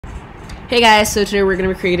Hey guys, so today we're going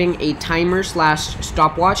to be creating a timer slash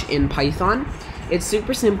stopwatch in Python. It's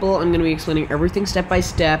super simple. I'm going to be explaining everything step by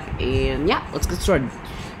step, and yeah, let's get started.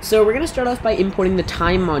 So we're going to start off by importing the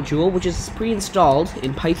time module, which is pre-installed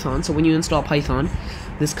in Python. So when you install Python,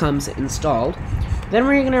 this comes installed. Then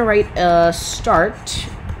we're going to write start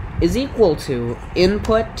is equal to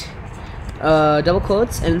input double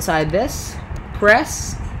quotes, and inside this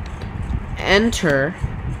press enter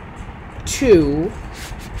to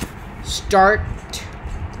start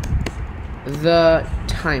the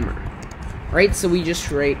timer. Right, so we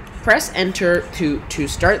just write press enter to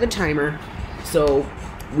start the timer. So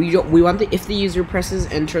we want if the user presses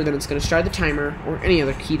enter, then it's going to start the timer, or any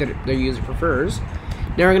other key that the user prefers.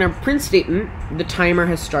 Now we're going to print statement the timer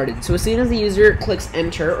has started. So as soon as the user clicks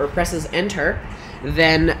enter or presses enter,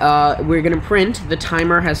 then we're going to print the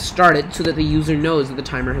timer has started, so that the user knows that the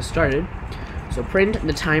timer has started. So print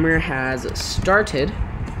the timer has started.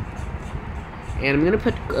 And I'm going to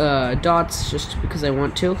put dots just because I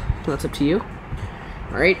want to. That's up to you.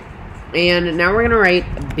 Alright. And now we're going to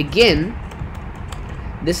write begin.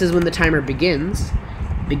 This is when the timer begins.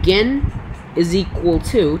 Begin is equal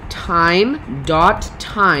to time dot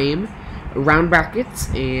time, round brackets,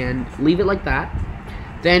 and leave it like that.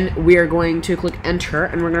 Then we are going to click enter,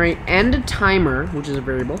 and we're going to write end timer, which is a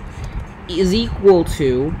variable, is equal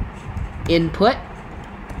to input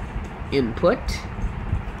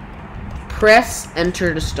press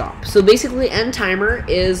enter to stop. So basically end timer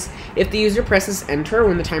is if the user presses enter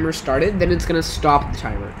when the timer started, then it's gonna stop the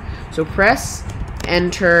timer. So press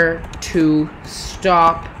enter to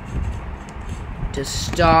stop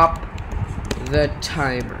the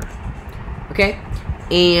timer. Okay?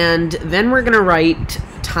 And then we're gonna write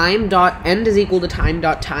time dot end is equal to time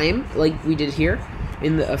dot time, like we did here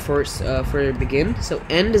in the for begin. So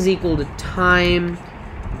end is equal to time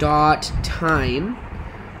dot time.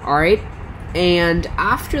 Alright? And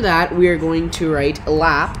after that, we are going to write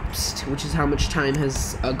elapsed, which is how much time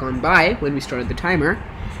has gone by when we started the timer,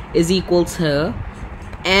 is equal to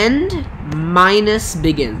end minus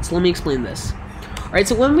begin. So let me explain this. Alright,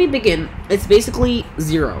 so when we begin, it's basically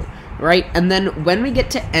 0, right? And then when we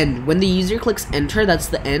get to end, when the user clicks enter, that's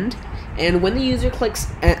the end. And when the user clicks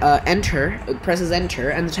presses enter,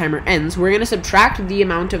 and the timer ends, we're going to subtract the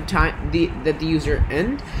amount of time that the user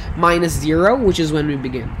end minus 0, which is when we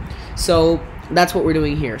begin. So that's what we're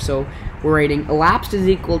doing here. So we're writing elapsed is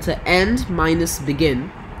equal to end minus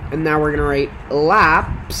begin, and now we're going to write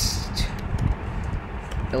elapsed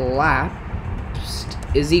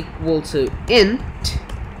is equal to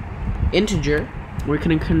integer. We're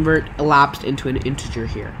going to convert elapsed into an integer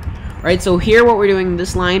here. Right, so here what we're doing in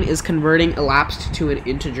this line is converting elapsed to an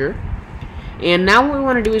integer. And now what we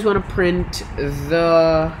want to do is we want to print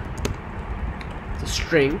the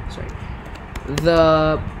string,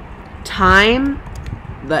 the time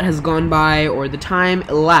that has gone by, or the time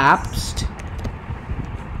elapsed,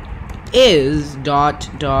 is dot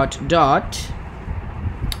dot dot,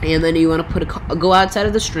 and then you want to put go outside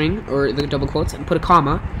of the string or the double quotes and put a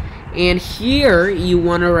comma, and here you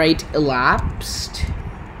want to write elapsed,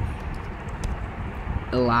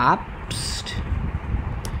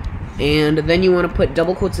 and then you want to put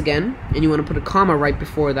double quotes again, and you want to put a comma right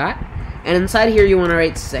before that, and inside here you want to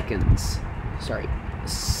write seconds.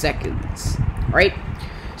 Right?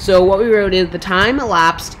 So what we wrote is the time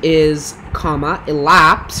elapsed is comma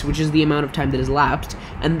elapsed, which is the amount of time that is elapsed,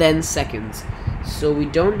 and then seconds. So we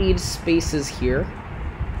don't need spaces here.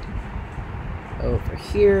 Over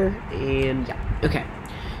here, and yeah, okay.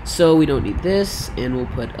 So we don't need this, and we'll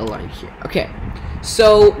put a line here. Okay,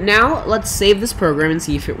 so now let's save this program and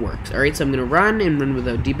see if it works. Alright, so I'm going to run and run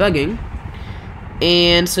without debugging.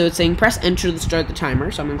 And so it's saying press enter to start the timer,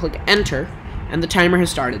 so I'm going to click enter, and the timer has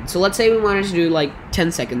started. So let's say we wanted to do like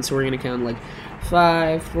 10 seconds, so we're going to count like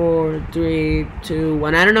 5, 4, 3, 2,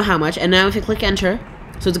 1, I don't know how much, and now if you click enter,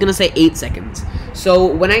 so it's going to say 8 seconds. So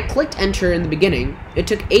when I clicked enter in the beginning, it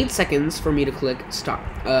took 8 seconds for me to click stop,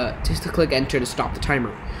 just to click enter to stop the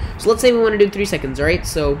timer. So let's say we want to do 3 seconds, alright?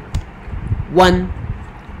 So 1,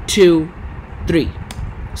 2, 3.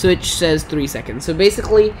 So it says 3 seconds. So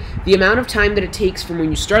basically, the amount of time that it takes from when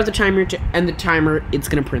you start the timer to end the timer, it's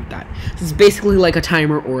going to print that. So it's basically like a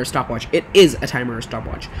timer or a stopwatch. It is a timer or a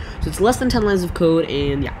stopwatch. So it's less than 10 lines of code,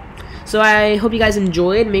 and yeah. So I hope you guys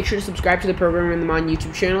enjoyed. Make sure to subscribe to the Program in the Mon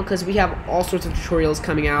YouTube channel, because we have all sorts of tutorials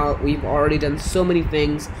coming out. We've already done so many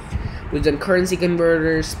things. We've done currency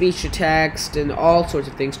converters, speech to text, and all sorts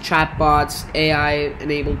of things. Chatbots,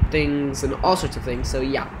 AI-enabled things, and all sorts of things. So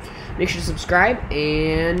yeah, make sure to subscribe,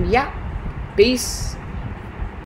 and yeah, peace.